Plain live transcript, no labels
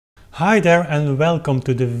Hi there and welcome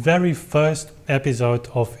to the very first episode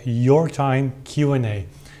of Your Time Q&A.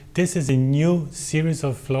 This is a new series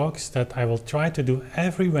of vlogs that I will try to do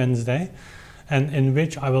every Wednesday and in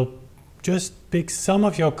which I will just pick some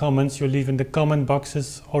of your comments you leave in the comment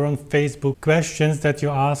boxes or on Facebook, questions that you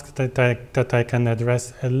ask that I can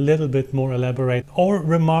address a little bit more elaborate, or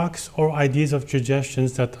remarks or ideas of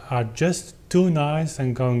suggestions that are just too nice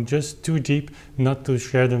and going just too deep not to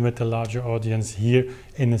share them with a larger audience here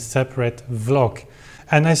in a separate vlog.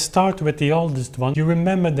 And I start with the oldest one. You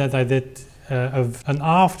remember that I did an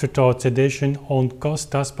afterthoughts edition on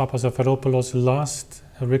Kostas Papazafaropoulos' last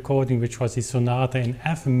recording, which was the Sonata in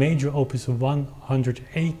F major opus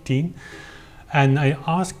 118, and I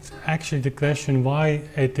asked actually the question why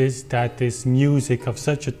it is that this music of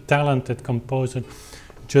such a talented composer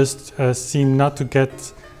just seemed not to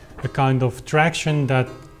get a kind of traction that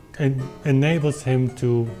enables him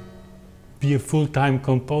to be a full-time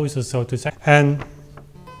composer, so to say. And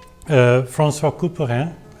François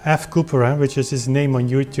Couperin, F. Couperin, which is his name on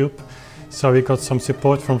YouTube, so we got some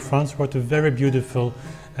support from France, wrote a very beautiful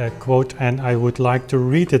quote, and I would like to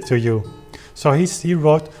read it to you. So he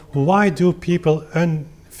wrote, "Why do people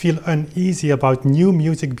feel uneasy about new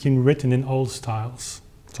music being written in old styles?"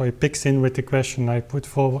 So he picks in with the question I put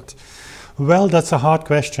forward. Well, that's a hard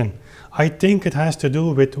question. I think it has to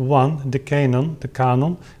do with one, the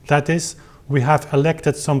canon, that is, we have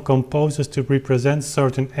elected some composers to represent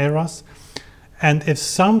certain eras, and if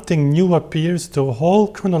something new appears, the whole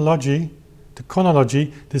chronology,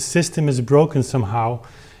 the system is broken somehow.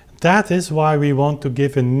 That is why we want to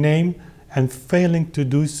give a name, and failing to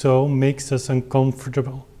do so makes us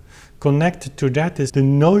uncomfortable. Connected to that is the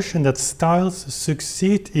notion that styles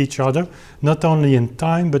succeed each other, not only in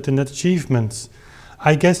time but in achievements.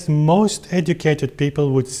 I guess most educated people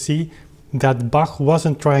would see that Bach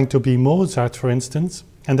wasn't trying to be Mozart, for instance,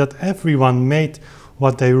 and that everyone made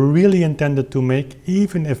what they really intended to make,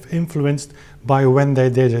 even if influenced by when they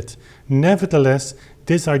did it. Nevertheless,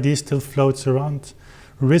 this idea still floats around.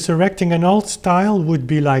 Resurrecting an old style would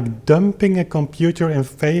be like dumping a computer in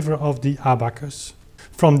favor of the abacus.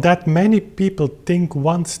 From that, many people think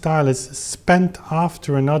one style is spent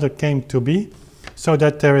after another came to be, so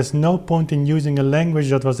that there is no point in using a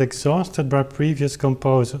language that was exhausted by previous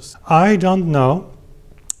composers. I don't know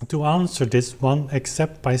to answer this one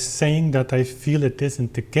except by saying that I feel it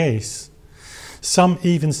isn't the case. Some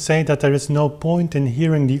even say that there is no point in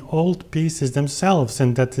hearing the old pieces themselves,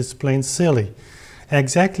 and that is plain silly.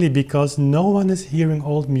 Exactly because no one is hearing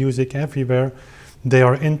old music everywhere, they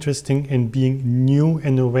are interested in being new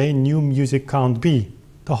in a way new music can't be.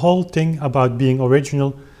 The whole thing about being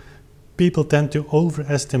original, people tend to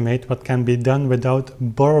overestimate what can be done without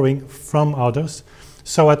borrowing from others,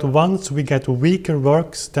 so at once we get weaker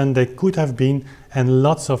works than they could have been, and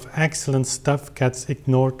lots of excellent stuff gets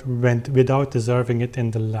ignored without deserving it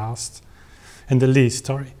in the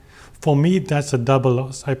least. For me, that's a double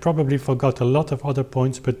loss. I probably forgot a lot of other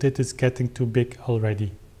points, but it is getting too big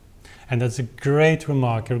already. And that's a great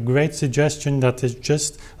remark, a great suggestion that is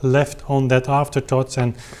just left on that afterthoughts,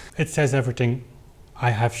 and it says everything I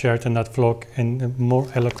have shared in that vlog in a more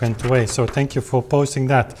eloquent way. So thank you for posting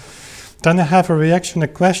that. Then I have a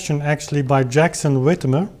question actually by Jackson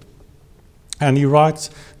Whitmer, and he writes,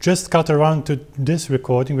 just got around to this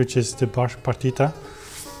recording, which is the Bach Partita.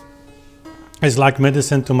 It's like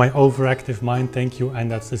medicine to my overactive mind, thank you,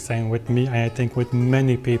 and that's the same with me, and I think with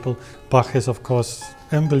many people. Bach is of course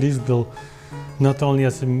unbelievable, not only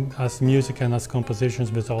as music and as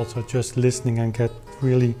compositions, but also just listening and get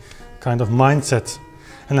really kind of mindset.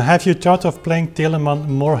 And have you thought of playing Telemann,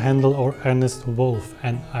 more Handel or Ernest Wolf?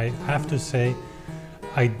 And I have to say,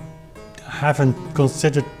 I haven't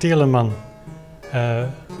considered Telemann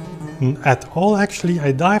at all actually.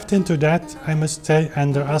 I dived into that, I must say,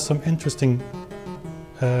 and there are some interesting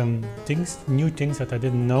new things that I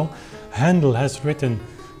didn't know. Handel has written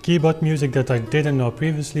keyboard music that I didn't know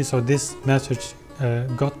previously, so this message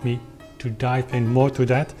got me to dive in more to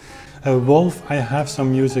that. Wolf, I have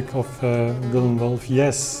some music of Wilhelm Wolf,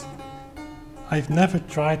 yes. I've never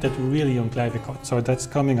tried that really on clavichord, so that's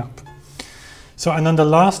coming up. So, and then the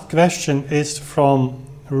last question is from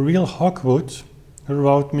Real Hawkwood, who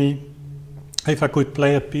wrote me if I could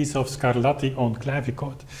play a piece of Scarlatti on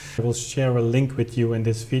clavichord. I will share a link with you in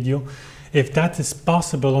this video. If that is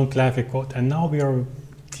possible on clavichord, and now we are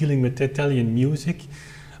dealing with Italian music,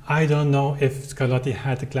 I don't know if Scarlatti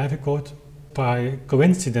had a clavichord. By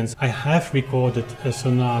coincidence, I have recorded a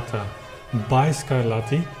sonata by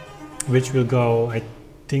Scarlatti, which will go, I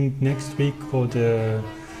think, next week for the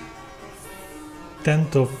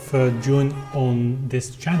 10th of June on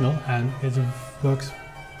this channel, and it works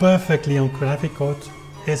perfectly on clavichord.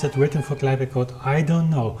 Is it written for clavichord? I don't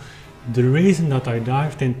know. The reason that I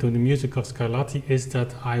dived into the music of Scarlatti is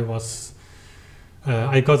that I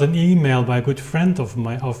got an email by a good friend of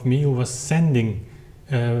me who was sending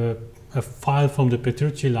a file from the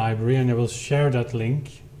Petrucci library, and I will share that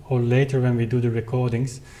link, or later when we do the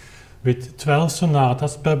recordings, with 12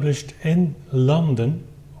 sonatas published in London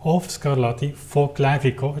of Scarlatti for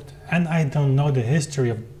clavichord. And I don't know the history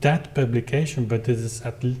of that publication, but this is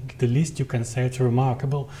at the least you can say it's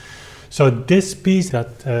remarkable. So this piece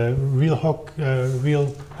that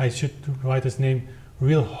I should write his name,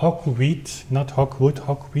 Real Hawkweed, not Hawkwood,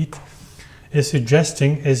 Hawkweed, is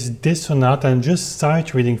suggesting is this sonata. I'm just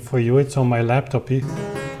sight reading for you, it's on my laptop here.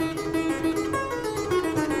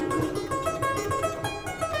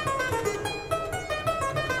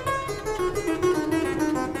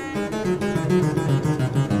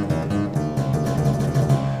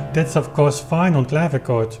 That's of course fine on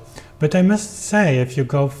clavichord, but I must say if you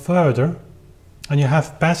go further and you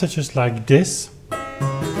have passages like this,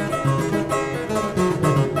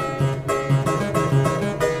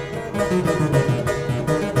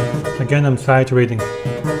 again I'm sight reading,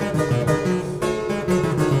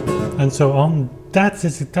 and so on, that's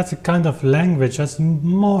a kind of language that's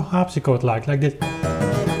more harpsichord-like, like this.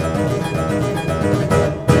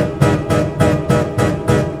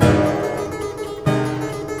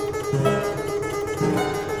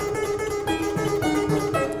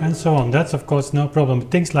 And so on. That's of course no problem.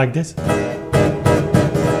 Things like this.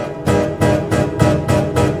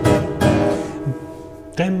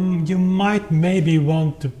 Then you might maybe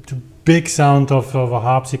want the big sound of a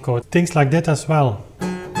harpsichord. Things like that as well.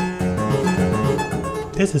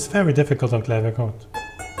 This is very difficult on clavichord,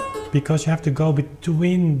 because you have to go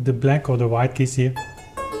between the black or the white keys here.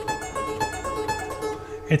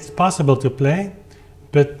 It's possible to play,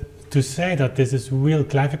 but to say that this is real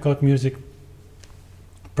clavichord music,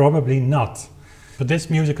 probably not. For this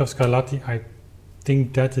music of Scarlatti, I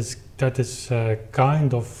think that is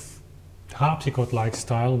kind of harpsichord-like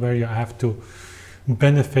style, where you have to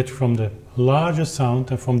benefit from the larger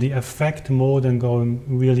sound and from the effect more than going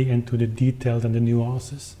really into the details and the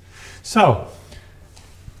nuances. So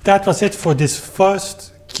that was it for this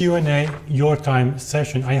first Q&A Your Time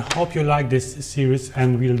session. I hope you like this series,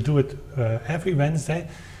 and we'll do it every Wednesday.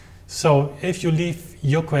 So if you leave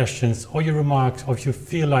your questions or your remarks, or if you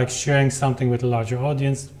feel like sharing something with a larger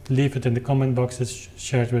audience, leave it in the comment boxes,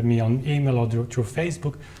 share it with me on email or through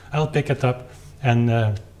Facebook. I'll pick it up,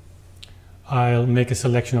 and I'll make a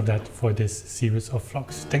selection of that for this series of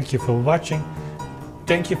vlogs. Thank you for watching.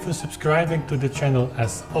 Thank you for subscribing to the channel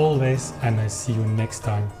as always, and I see you next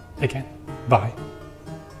time again. Bye.